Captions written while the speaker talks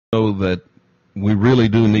know that we really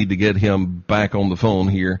do need to get him back on the phone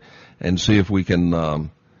here and see if we can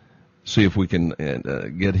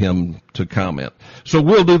get him to comment. So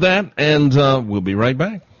we'll do that, and we'll be right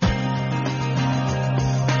back.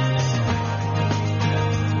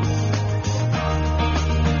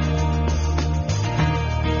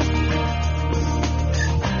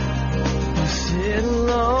 Sit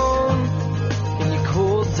alone in your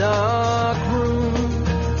cold, dark room,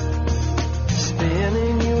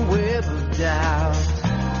 spinning your web of doubt.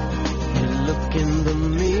 You look in the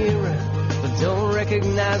mirror, but don't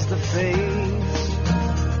recognize the face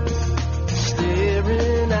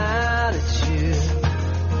staring out at you.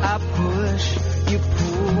 I push, you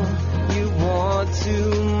pull, you want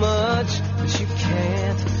too much, but you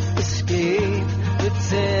can't escape the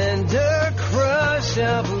tender crush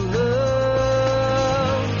of love.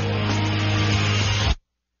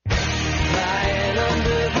 Flying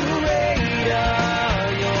under the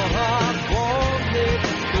radar, your heart won't let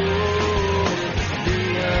go into the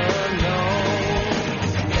unknown.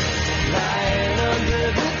 Lying under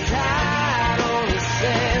the tide on the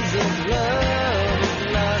sands of love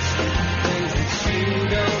and lust, things that you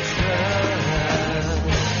don't trust,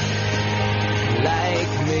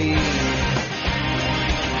 like me.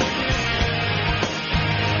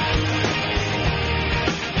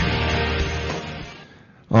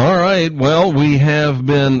 All right, well, we have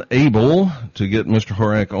been able to get Mr.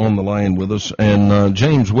 Horak on the line with us. And,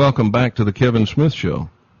 James, welcome back to the Kevin Smith Show.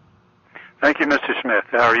 Thank you, Mr. Smith.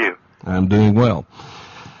 How are you? I'm doing well.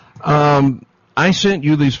 I sent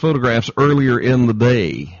you these photographs earlier in the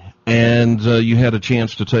day, and you had a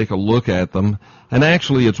chance to take a look at them. And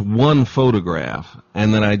actually, it's one photograph,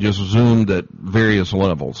 and then I just zoomed at various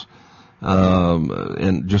levels,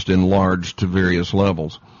 and just enlarged to various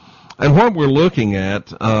levels. And what we're looking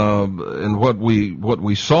at, and what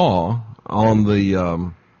we saw on the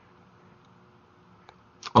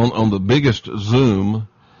on the biggest zoom,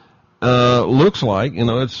 looks like, it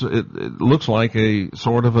looks like a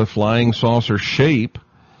sort of a flying saucer shape,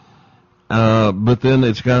 but then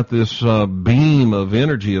it's got this beam of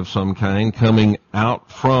energy of some kind coming out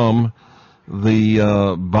from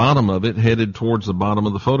the bottom of it, headed towards the bottom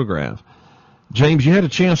of the photograph. James, you had a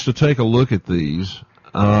chance to take a look at these.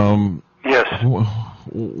 Yes.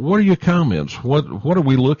 What are your comments? What are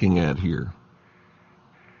we looking at here?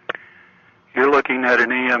 You're looking at an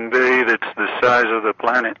EMV that's the size of the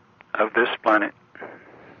planet, of this planet.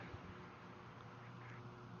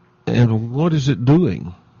 And what is it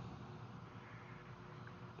doing?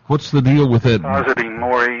 What's the deal with that? Depositing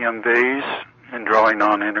more EMVs and drawing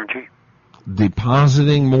on energy.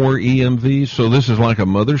 Depositing more EMVs? So this is like a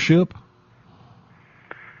mothership?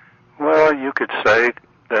 Well, you could say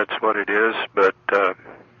that's what it is, but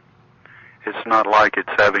it's not like it's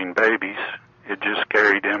having babies. It just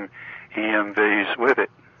carried them EMVs with it.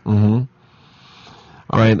 Mm-hmm.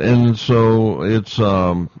 All right, and so it's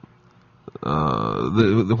what's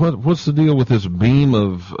the deal with this beam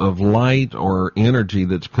of light or energy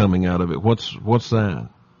that's coming out of it? What's that?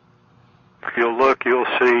 If you'll look, you'll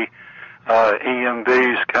see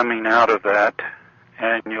EMVs coming out of that,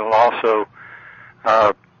 and you'll also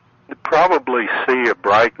probably see a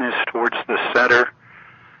brightness towards the center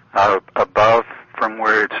above from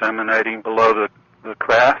where it's emanating below the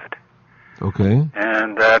craft. Okay.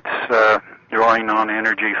 And that's drawing on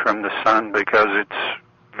energy from the sun because it's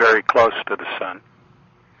very close to the sun.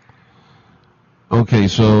 Okay,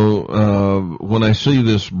 so when I see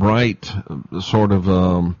this bright sort of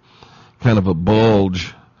kind of a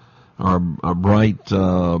bulge or a bright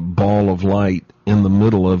ball of light in the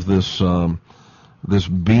middle of this this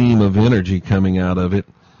beam of energy coming out of it,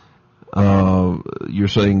 you're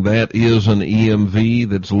saying that is an EMV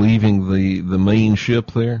that's leaving the main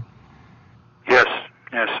ship there? Yes,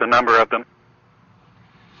 a number of them.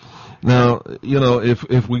 Now,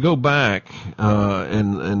 if we go back,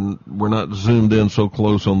 and we're not zoomed in so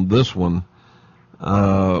close on this one,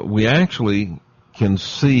 we actually can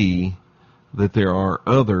see that there are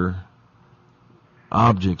other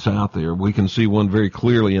objects out there. We can see one very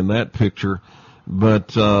clearly in that picture.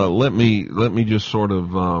 But let me just sort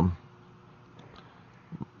of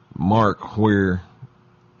mark where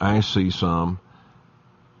I see some.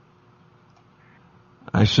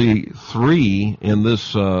 I see 3 in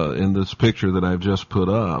this picture that I've just put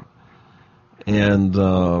up, and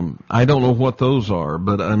I don't know what those are.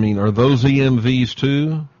 But I mean, are those EMVs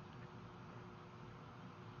too?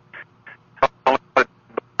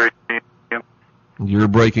 You're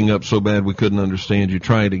breaking up so bad we couldn't understand you.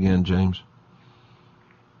 Try it again, James.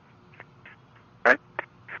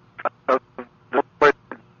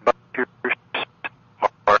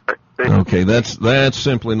 Okay, Okay, that's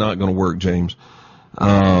simply not going to work, James.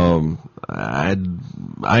 I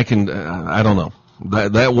don't know.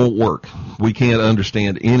 That won't work. We can't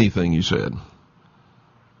understand anything you said.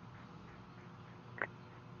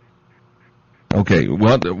 Okay,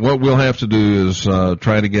 what we'll have to do is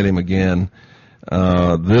try to get him again.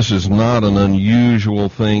 This is not an unusual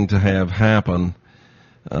thing to have happen.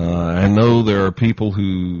 I know there are people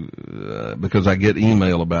who, because I get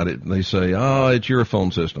email about it, they say, "Oh, it's your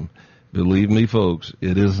phone system." Believe me, folks,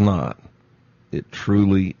 it is not. It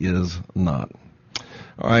truly is not.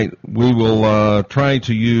 All right, we will try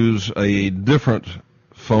to use a different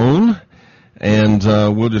phone, and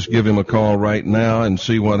we'll just give him a call right now and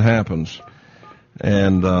see what happens,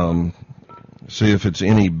 and see if it's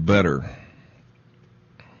any better.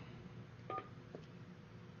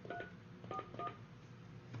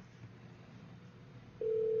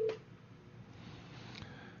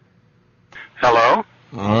 Hello?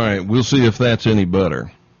 All right, we'll see if that's any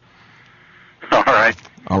better. All right.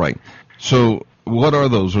 All right. So what are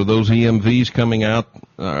those? Are those EMVs coming out,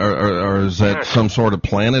 or is that some sort of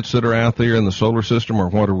planets that are out there in the solar system, or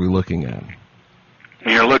what are we looking at?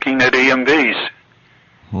 You're looking at EMVs.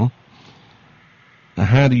 Huh?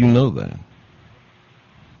 How do you know that?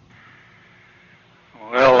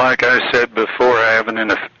 Well, like I said before, I have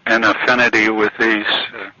an affinity with these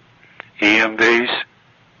EMVs.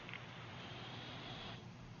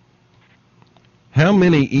 How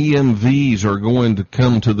many EMVs are going to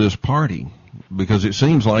come to this party? Because it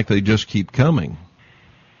seems like they just keep coming.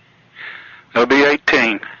 There'll be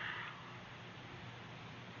 18.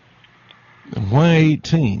 Why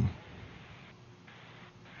 18?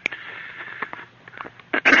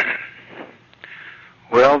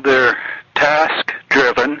 Well, they're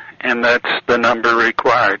task-driven, and that's the number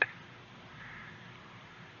required.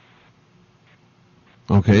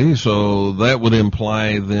 Okay, so that would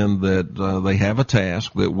imply then that they have a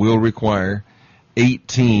task that will require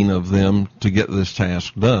 18 of them to get this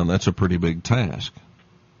task done. That's a pretty big task.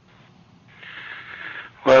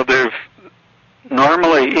 Well,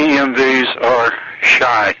 normally EMVs are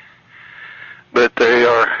shy, but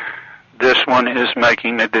this one is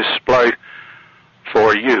making a display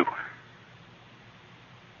for you.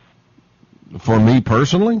 For me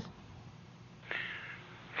personally?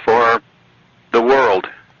 For the world.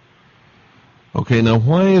 Okay, now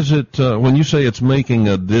why is it, when you say it's making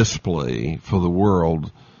a display for the world,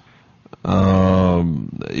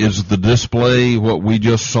 is the display what we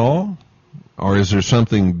just saw? Or is there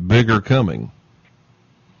something bigger coming?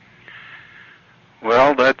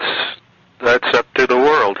 Well, that's up to the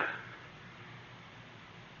world.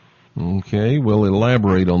 Okay, we'll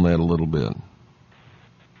elaborate on that a little bit.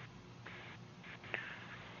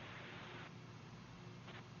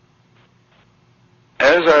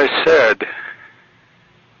 As I said,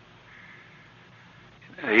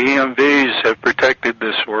 the EMVs have protected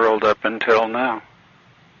this world up until now.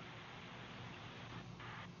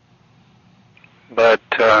 But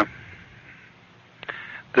the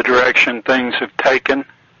direction things have taken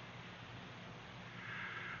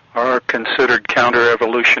are considered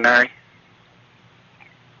counter-evolutionary,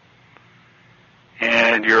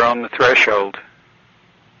 and you're on the threshold.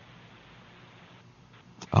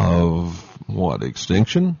 Of what,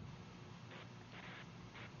 extinction?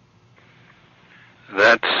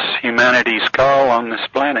 That's humanity's call on this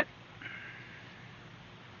planet.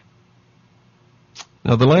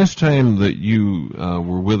 Now, the last time that you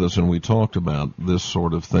were with us and we talked about this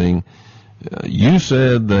sort of thing, you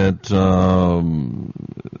said that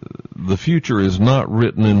the future is not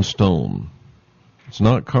written in stone. It's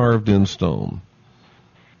not carved in stone.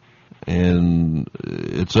 And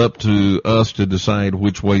it's up to us to decide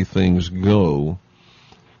which way things go.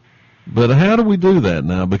 But how do we do that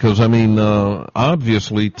now? Because, I mean,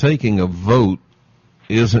 obviously taking a vote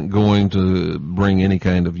isn't going to bring any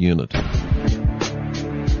kind of unity.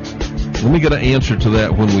 Let me get an answer to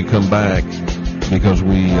that when we come back, because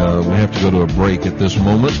we have to go to a break at this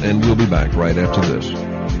moment, and we'll be back right after this.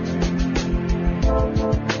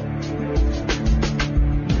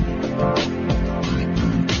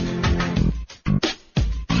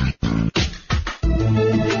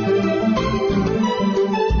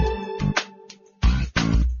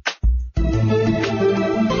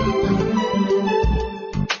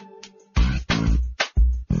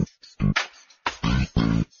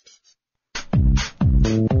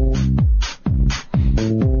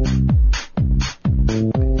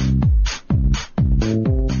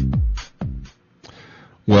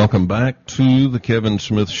 Welcome back to the Kevin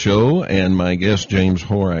Smith Show and my guest, James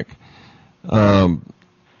Horak.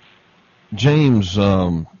 James,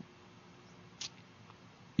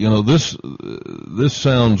 this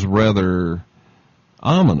sounds rather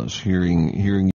ominous hearing